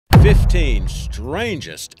15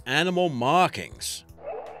 strangest animal markings.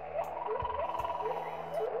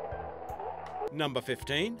 Number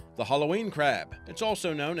 15, the Halloween crab. It's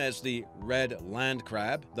also known as the red land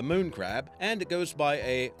crab, the moon crab, and it goes by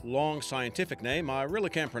a long scientific name I really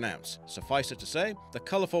can't pronounce. Suffice it to say, the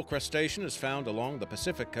colorful crustacean is found along the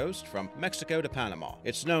Pacific coast from Mexico to Panama.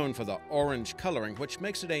 It's known for the orange coloring, which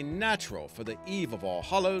makes it a natural for the Eve of All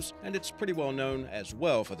Hallows, and it's pretty well known as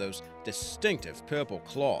well for those distinctive purple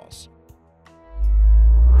claws.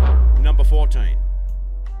 Number 14.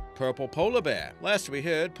 Purple polar bear. Last we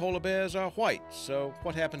heard, polar bears are white, so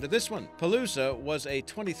what happened to this one? Pelusa was a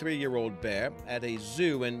 23-year-old bear at a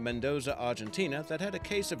zoo in Mendoza, Argentina that had a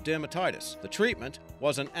case of dermatitis. The treatment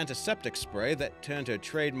was an antiseptic spray that turned her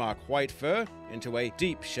trademark white fur into a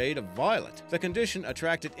deep shade of violet. The condition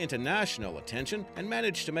attracted international attention and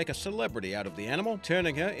managed to make a celebrity out of the animal,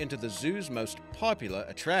 turning her into the zoo's most popular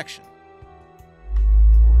attraction.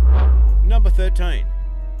 Number 13.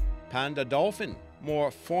 Panda dolphin.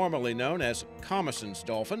 More formally known as Commerson's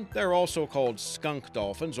dolphin, they're also called skunk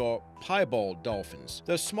dolphins or piebald dolphins.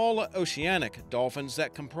 They're smaller oceanic dolphins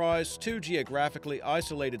that comprise two geographically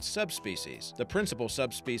isolated subspecies. The principal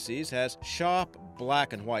subspecies has sharp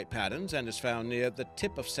black and white patterns and is found near the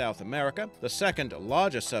tip of South America. The second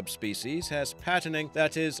larger subspecies has patterning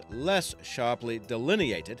that is less sharply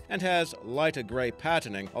delineated and has lighter gray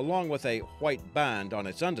patterning along with a white band on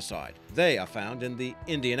its underside. They are found in the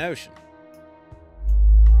Indian Ocean.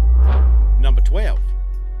 Number 12.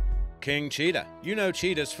 King Cheetah. You know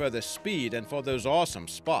cheetahs for their speed and for those awesome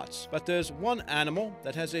spots, but there's one animal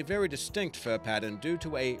that has a very distinct fur pattern due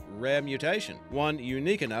to a rare mutation, one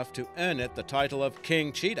unique enough to earn it the title of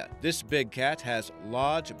King Cheetah. This big cat has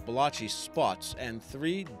large, blotchy spots and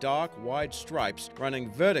 3 dark, wide stripes running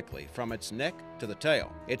vertically from its neck to the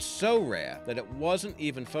tail. It's so rare that it wasn't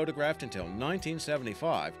even photographed until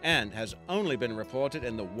 1975 and has only been reported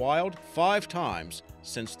in the wild 5 times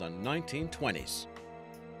since the 1920s.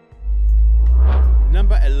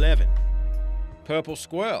 Number 11. Purple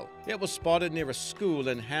squirrel. It was spotted near a school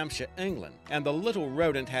in Hampshire, England, and the little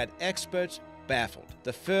rodent had experts baffled.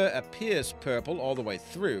 The fur appears purple all the way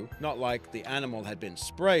through, not like the animal had been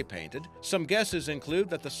spray painted. Some guesses include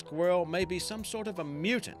that the squirrel may be some sort of a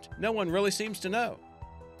mutant. No one really seems to know.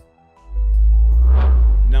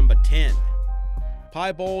 Number 10.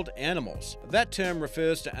 Piebald animals. That term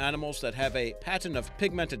refers to animals that have a pattern of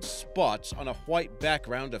pigmented spots on a white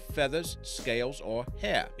background of feathers, scales, or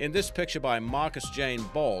hair. In this picture by Marcus Jane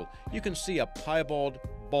Ball, you can see a piebald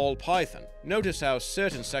ball python. Notice how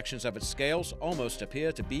certain sections of its scales almost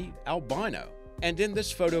appear to be albino. And in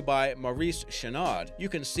this photo by Maurice Chenard, you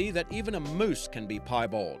can see that even a moose can be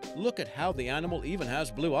piebald. Look at how the animal even has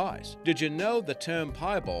blue eyes. Did you know the term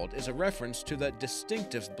piebald is a reference to the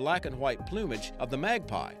distinctive black and white plumage of the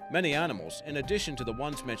magpie? Many animals, in addition to the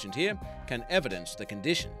ones mentioned here, can evidence the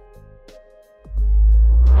condition.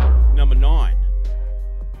 Number 9.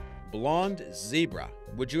 Blonde zebra.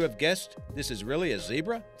 Would you have guessed this is really a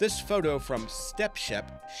zebra? This photo from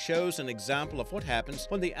StepShep shows an example of what happens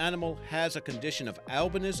when the animal has a condition of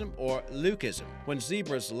albinism or leucism. When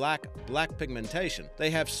zebras lack black pigmentation, they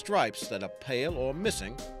have stripes that are pale or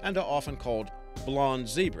missing and are often called blonde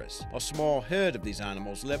zebras. A small herd of these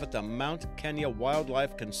animals live at the Mount Kenya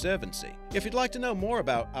Wildlife Conservancy. If you'd like to know more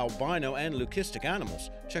about albino and leucistic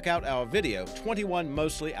animals, check out our video, 21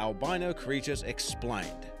 Mostly Albino Creatures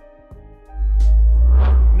Explained.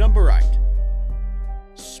 Number 8.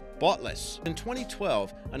 Spotless. In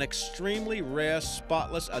 2012, an extremely rare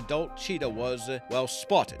spotless adult cheetah was,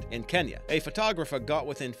 spotted in Kenya. A photographer got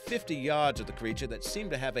within 50 yards of the creature that seemed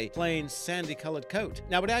to have a plain sandy-colored coat.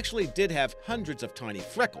 Now, it actually did have hundreds of tiny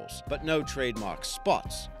freckles, but no trademark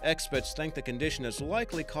spots. Experts think the condition is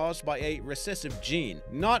likely caused by a recessive gene,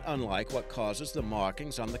 not unlike what causes the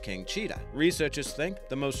markings on the king cheetah. Researchers think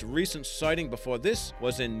the most recent sighting before this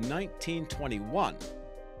was in 1921.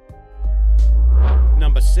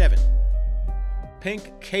 Number 7.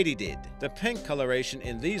 Pink katydid. The pink coloration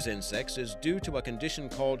in these insects is due to a condition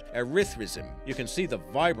called erythrism. You can see the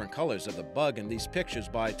vibrant colors of the bug in these pictures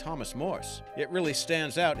by Thomas Morse. It really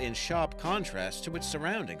stands out in sharp contrast to its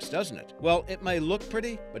surroundings, doesn't it? Well, it may look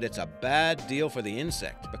pretty, but it's a bad deal for the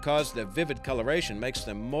insect. Because their vivid coloration makes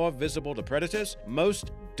them more visible to predators, most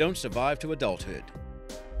don't survive to adulthood.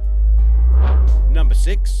 Number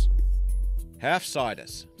 6.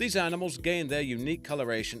 Half-siders. These animals gain their unique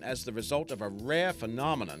coloration as the result of a rare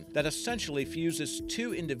phenomenon that essentially fuses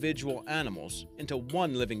two individual animals into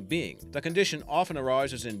one living being. The condition often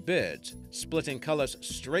arises in birds, splitting colors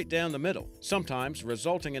straight down the middle, sometimes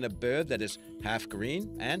resulting in a bird that is half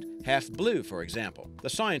green and half blue, for example.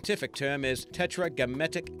 The scientific term is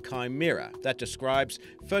tetragametic chimera, that describes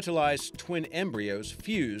fertilized twin embryos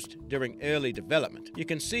fused during early development. You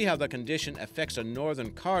can see how the condition affects a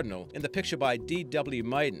northern cardinal in the picture by D.W.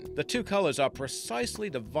 Maiden. The two colors are precisely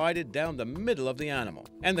divided down the middle of the animal,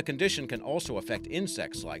 and the condition can also affect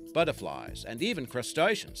insects like butterflies and even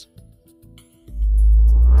crustaceans.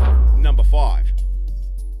 Number 5.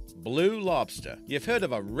 Blue lobster. You've heard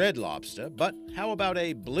of a red lobster, but how about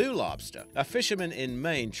a blue lobster? A fisherman in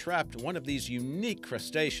Maine trapped one of these unique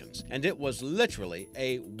crustaceans, and it was literally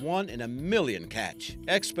a 1 in a million catch.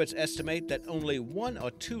 Experts estimate that only 1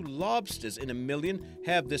 or 2 lobsters in a million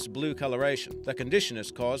have this blue coloration. The condition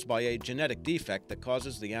is caused by a genetic defect that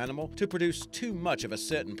causes the animal to produce too much of a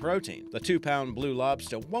certain protein. The 2-pound blue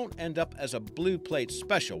lobster won't end up as a blue plate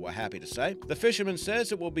special, we're happy to say. The fisherman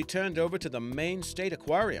says it will be turned over to the Maine State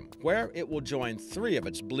Aquarium, where it will join 3 of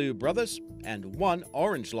its blue brothers and 1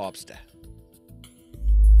 orange lobster.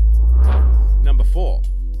 Number 4.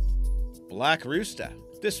 Black rooster.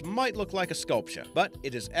 This might look like a sculpture, but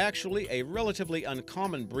it is actually a relatively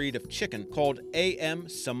uncommon breed of chicken called A.M.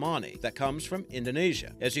 samani that comes from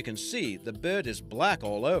Indonesia. As you can see, the bird is black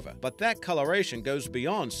all over, but that coloration goes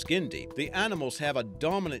beyond skin deep. The animals have a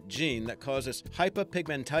dominant gene that causes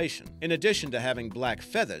hyperpigmentation. In addition to having black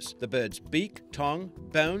feathers, the bird's beak, tongue,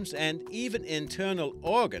 bones, and even internal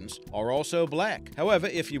organs are also black. However,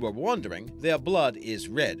 if you were wondering, their blood is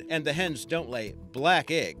red, and the hens don't lay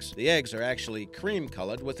black eggs. The eggs are actually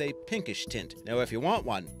cream-colored with a pinkish tint. Now, if you want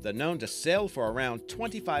one, they're known to sell for around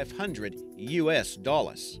 $2,500 US.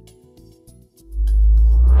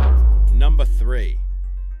 Number 3.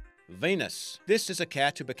 Venus. This is a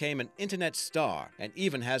cat who became an internet star and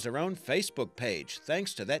even has her own Facebook page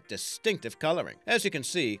thanks to that distinctive coloring. As you can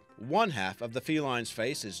see, one half of the feline's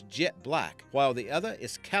face is jet black, while the other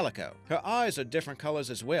is calico. Her eyes are different colors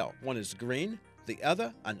as well. One is green, the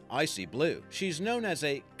other an icy blue. She's known as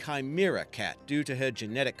a chimera cat due to her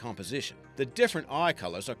genetic composition. The different eye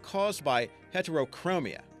colors are caused by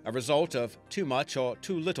heterochromia, a result of too much or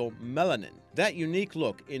too little melanin. That unique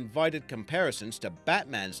look invited comparisons to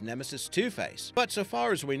Batman's nemesis Two-Face. But so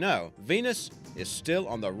far as we know, Venus is still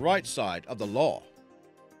on the right side of the law.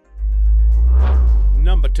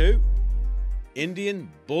 Number 2.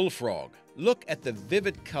 Indian bullfrog. Look at the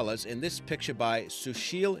vivid colors in this picture by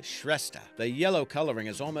Sushil Shrestha. The yellow coloring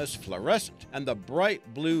is almost fluorescent, and the bright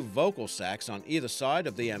blue vocal sacs on either side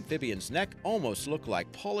of the amphibian's neck almost look like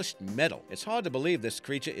polished metal. It's hard to believe this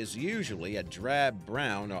creature is usually a drab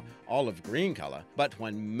brown or olive green color, but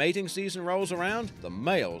when mating season rolls around, the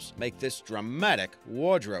males make this dramatic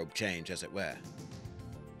wardrobe change, as it were.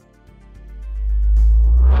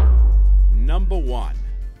 Number 1.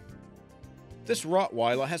 This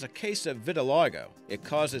Rottweiler has a case of vitiligo. It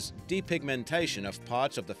causes depigmentation of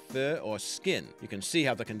parts of the fur or skin. You can see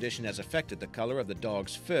how the condition has affected the color of the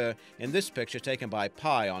dog's fur in this picture taken by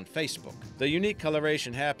Pi on Facebook. The unique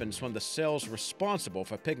coloration happens when the cells responsible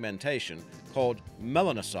for pigmentation, called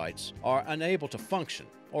melanocytes, are unable to function,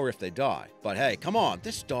 or if they die. But hey, come on,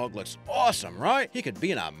 this dog looks awesome, right? He could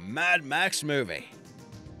be in a Mad Max movie.